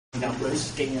Now let's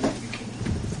stand if you can.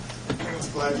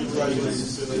 Pledge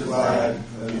allegiance to the flag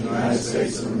of the United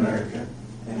States of America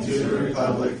and to the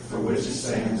republic for which it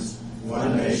stands,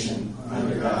 one nation,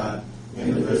 under God,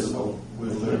 indivisible,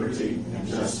 with liberty and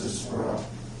justice for all.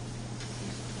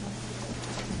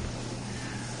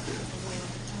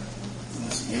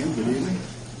 Once again, good evening.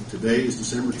 Today is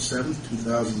December 7th,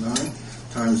 2009.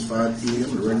 Time is 5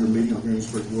 p.m. The regular meeting of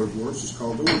Greensburg Board of Works is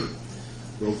called to order.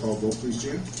 Roll call vote, please,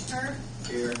 Jim. Herb?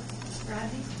 Here.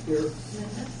 Rodney? Here.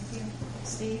 Linda? Here.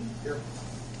 Steve? Here.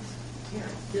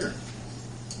 Here.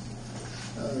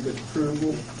 Good approval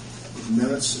of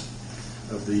minutes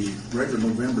of the regular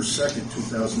November 2nd,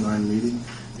 2009 meeting,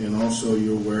 and also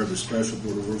you're aware of the special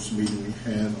Board of Works meeting we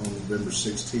had on November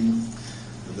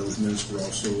 16th. Those minutes were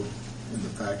also in the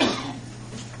packet.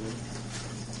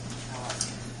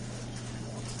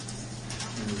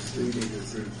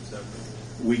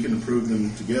 We can approve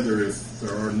them together if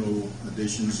there are no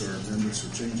additions or amendments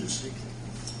or changes.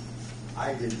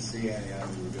 I didn't see any. I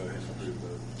would go ahead and approve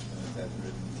those as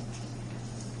written.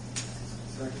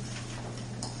 Second.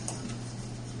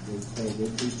 Roll call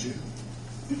vote, please, Jim.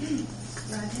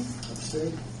 Rodney?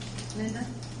 Abstain. Linda?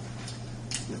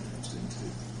 Yeah, abstain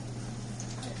too.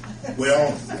 Well,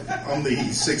 on the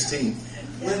 16th.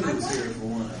 Linda was here for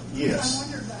one of them. Yes. I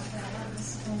wondered about that.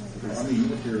 I mean, you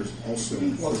were here also for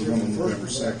the one on November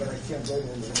 2nd. But I can't vote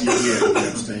on that. Yeah, you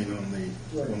abstain on the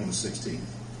one on the 16th.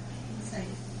 Say,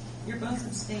 you're both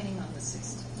abstaining on the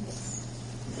 16th.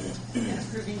 And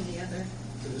approving the other.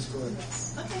 That is correct.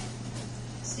 Yes. Okay.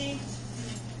 Steve?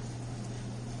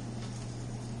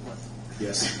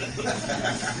 Yes.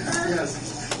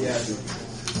 Yes.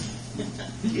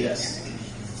 Yes.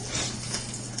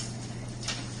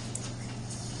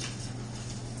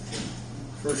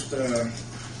 First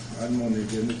item on the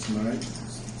agenda tonight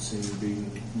seems to be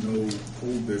no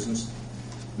old business.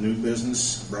 New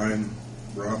business, Brian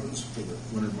Robbins for the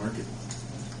winter market.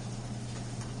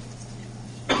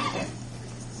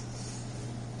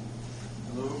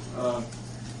 Hello.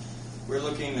 We're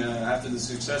looking after the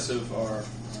success of our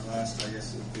last, I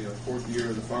guess it would be our fourth year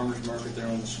of the farmers market there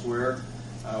on the square.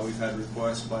 We've had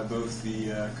requests by both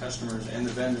the customers and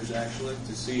the vendors actually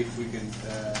to see if we can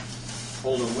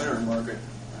hold a winter market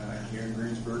here in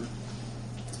Greensburg.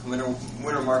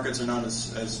 Winter markets are not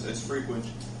as frequent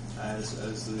as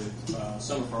the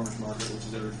summer farmers market, which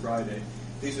is every Friday.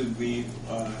 These would be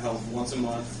held once a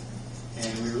month,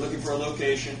 and we were looking for a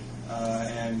location.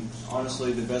 And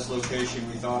honestly, the best location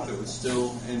we thought that was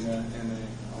still in a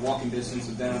walking distance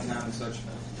of downtown and such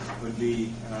would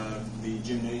be the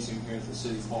gymnasium here at the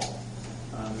City Hall.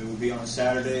 It would be on a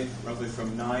Saturday, roughly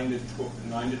from 9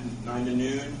 to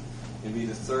noon. It'd be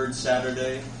the third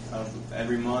Saturday of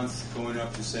every month, going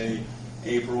up to say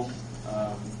April.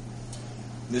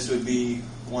 This would be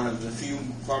one of the few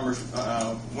farmers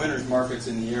winners markets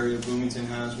in the area. Bloomington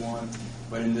has one.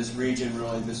 But in this region,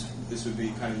 really, this would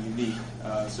be kind of unique.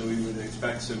 So we would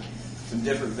expect some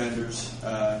different vendors,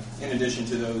 in addition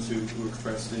to those who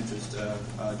expressed interest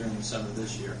during the summer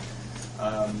this year.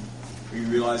 We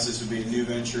realized this would be a new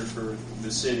venture for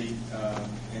the city,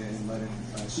 and letting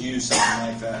us use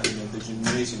something like that, the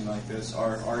gymnasium like this.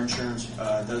 Our insurance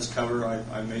does cover.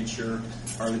 I made sure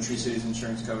the Tree Cities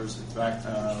insurance covers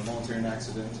voluntary and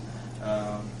accident,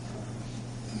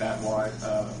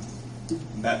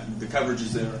 the coverage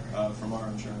is there from our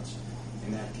insurance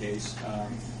in that case.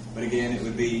 But again,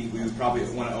 we would probably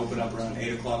want to open up around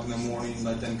 8 o'clock in the morning,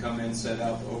 let them come in, set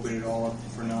up, open it all up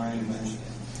for 9, and then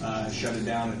shut it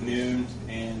down at noon,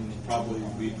 and probably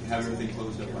we'd have everything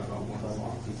closed up by about 1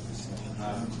 o'clock.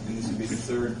 And this would be the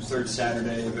third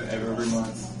Saturday of every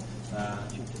month.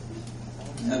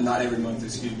 And not every month,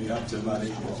 excuse me, up to about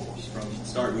April from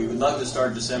start. We would love to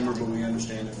start December, but we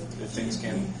understand if things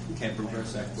can't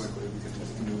progress that quickly, we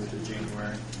can move it to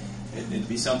January. It'd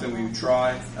be something we would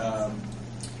try,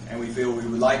 and we feel we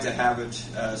would like to have it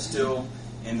still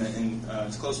in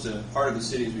as close to part of the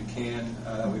city as we can.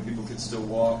 That way people could still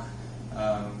walk.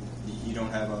 You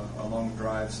don't have a long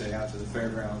drive, say, out to the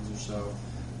fairgrounds or so.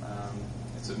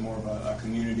 It's more of a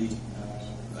community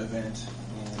event,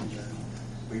 and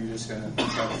we were just going to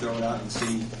try to throw it out and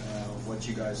see what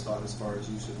you guys thought as far as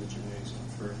use of the gymnasium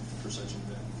for such an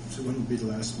event. So when would be the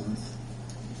last month?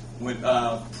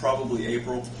 Probably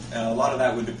April. A lot of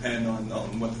that would depend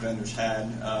on what the vendors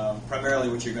had. Primarily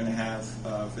what you're going to have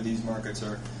for these markets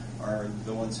are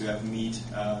the ones who have meat.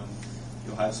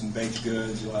 You'll have some baked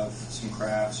goods, you'll have some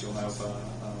crafts, you'll have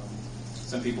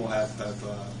some people have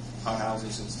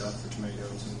hothouses and stuff for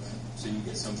tomatoes, and so you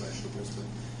get some vegetables,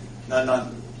 but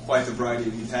not quite the variety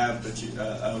you'd have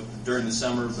during the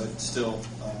summer, but still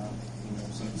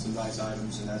some nice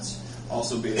items, and that's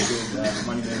also be a good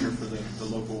money maker for the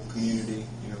local community.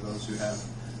 You know, those who have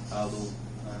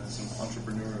some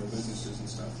entrepreneurial businesses and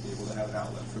stuff, be able to have an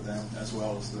outlet for them as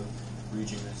well as the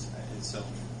region itself.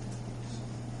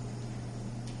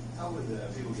 How would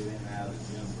people get in and out of the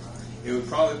gym, Brian? It would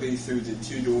probably be through the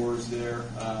 2 doors there.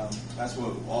 That's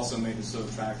what also made it so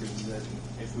attractive, is that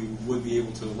if we would be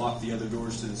able to lock the other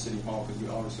doors to the city hall, because we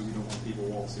don't want people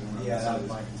waltzing around inside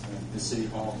the city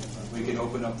hall. We could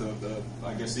open up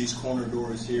I guess these corner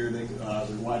doors here. They're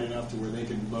wide enough to where they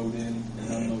can load in and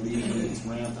unload easily. It's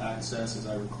ramp access, as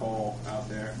I recall, out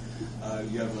there.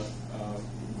 You have a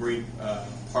great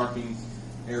parking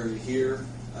area here,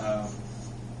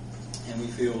 and we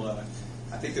feel.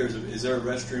 I think is there a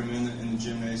restroom in the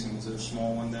gymnasium? Is there a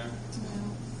small one there?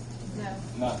 No.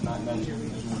 Not here.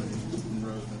 There's one in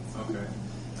Roseman. Okay.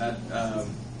 That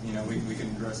we can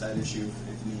address that issue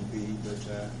if need be. But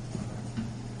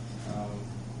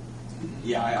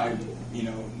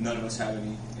none of us have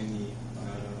any.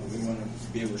 We want to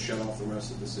be able to shut off the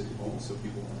rest of the city hall so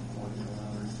people aren't wandering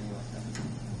around or anything like that.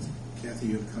 Kathy,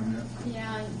 you have a comment?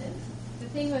 Yeah, the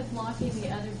thing with locking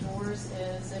the other doors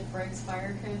is it breaks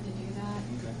fire code to do that.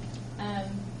 Okay.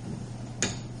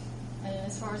 And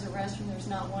as far as a restroom, there's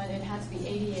not one. It has to be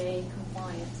ADA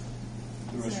compliant.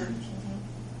 The restrooms?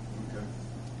 Okay.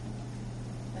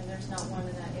 And there's not one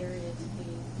in that area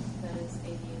that is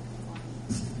ADA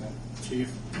compliant. Chief?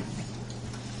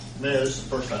 Mayor, this is the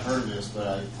first I've heard of this, but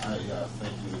I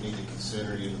think you would need to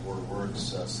consider, in the Board of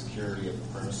Works, security of the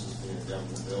premises being a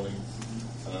government building.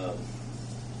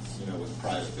 With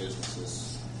private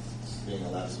businesses being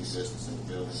allowed to do business in the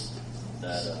building,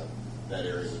 that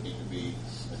area would need to be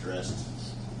addressed.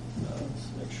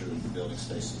 Make sure that the building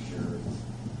stays secure and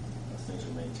things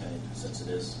are maintained, since it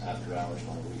is after hours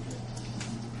on a weekend.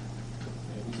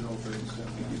 Yeah, these are all very stuff.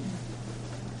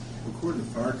 According to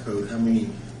fire code, how many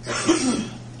exits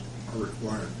are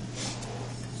required?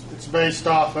 It's based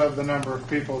off of the number of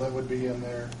people that would be in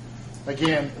there.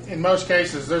 Again, in most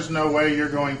cases, there's no way you're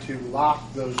going to lock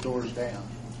those doors down.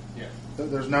 Yeah.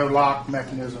 There's no lock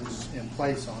mechanisms in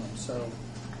place on them. So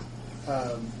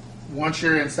once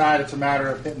you're inside, it's a matter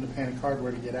of hitting the panic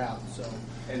hardware to get out. So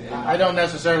I don't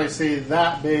necessarily see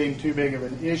that being too big of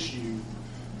an issue.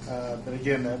 But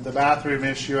again, the bathroom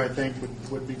issue, I think,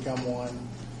 would become one.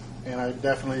 And I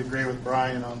definitely agree with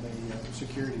Brian on the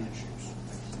security issues.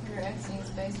 Your exiting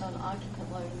is based on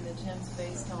occupant load, and the gym's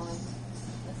based on a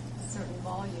certain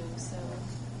volume. So.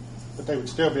 But they would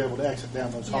still be able to exit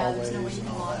down those hallways there's no way you and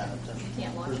can all lock that. it. You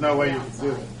can't lock There's it no way from you the can do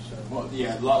it. outside. So. Well,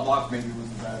 yeah, lock maybe was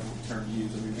a bad term to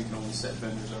use. I mean, we can only set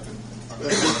vendors up in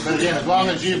front of But again, as long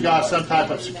as you've got some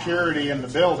type of security in the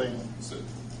building, So,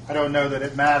 I don't know that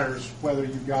it matters whether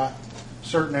you've got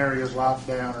certain areas locked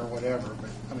down or whatever. But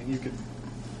I mean, you could.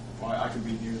 well, I can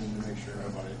be near them to make sure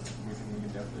nobody. We can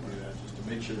definitely do that just to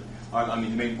make sure. I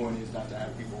mean, the main point is not to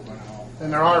have people running off.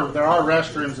 And there are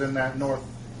restrooms in that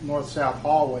north-south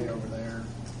hallway over there.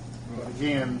 But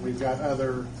again, we've got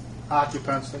other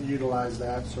occupants that utilize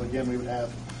that. So again, we would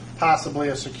have possibly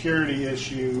a security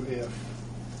issue if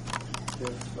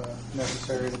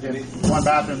necessary. Again, one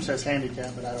bathroom says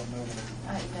handicap, but I don't know.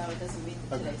 No, it doesn't meet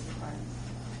Okay. today's requirement.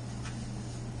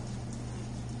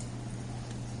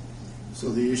 So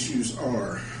the issues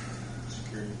are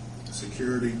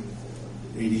security,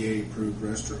 ADA approved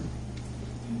restroom.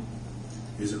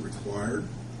 Is it required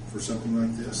for something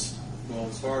like this? Well,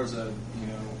 as far as we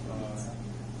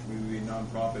would be a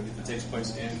nonprofit. If it takes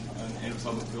place in a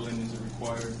public building, is it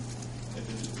required? If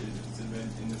it's an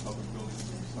event in the public building,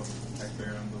 public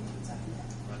taxpayer-owned building,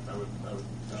 I would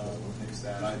fix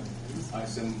that. I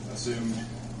assumed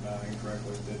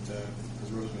incorrectly that because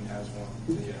Roseman has one,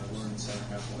 the Learning Center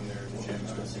has one there, the gym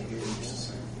is going to be the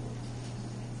same.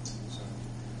 So,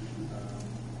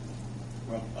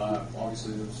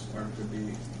 obviously those could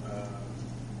be.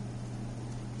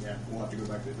 Yeah, we'll have to go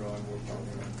back to the drawing board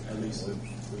probably. At least the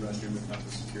restroom becomes a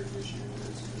security issue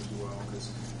as well, because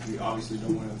we obviously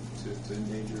don't want to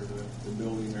endanger the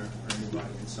building or anybody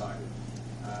inside it.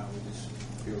 We just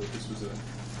feel that this was the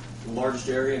largest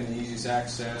area and the easiest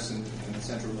access and the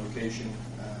central location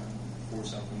for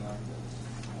something like this.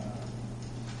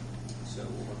 So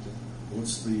we'll have to.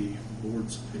 What's the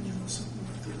board's opinion on something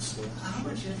like this? How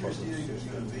much interest do you think there's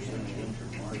going to be in the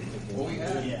future market? Well, we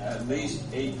had at least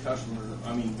 8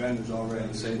 vendors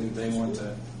already say that they want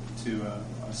to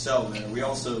sell there. We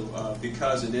also,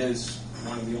 because it is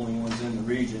one of the only ones in the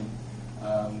region,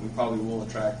 we probably will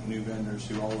attract new vendors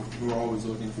who are always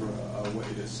looking for a way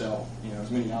to sell,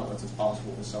 as many outlets as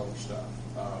possible to sell their stuff.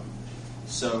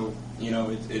 So, it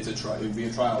would be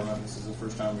a trial run. This is the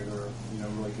first time we've ever,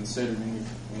 really considered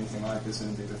anything like this,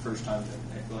 and it'd be the first time that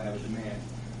really have a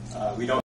demand. We don't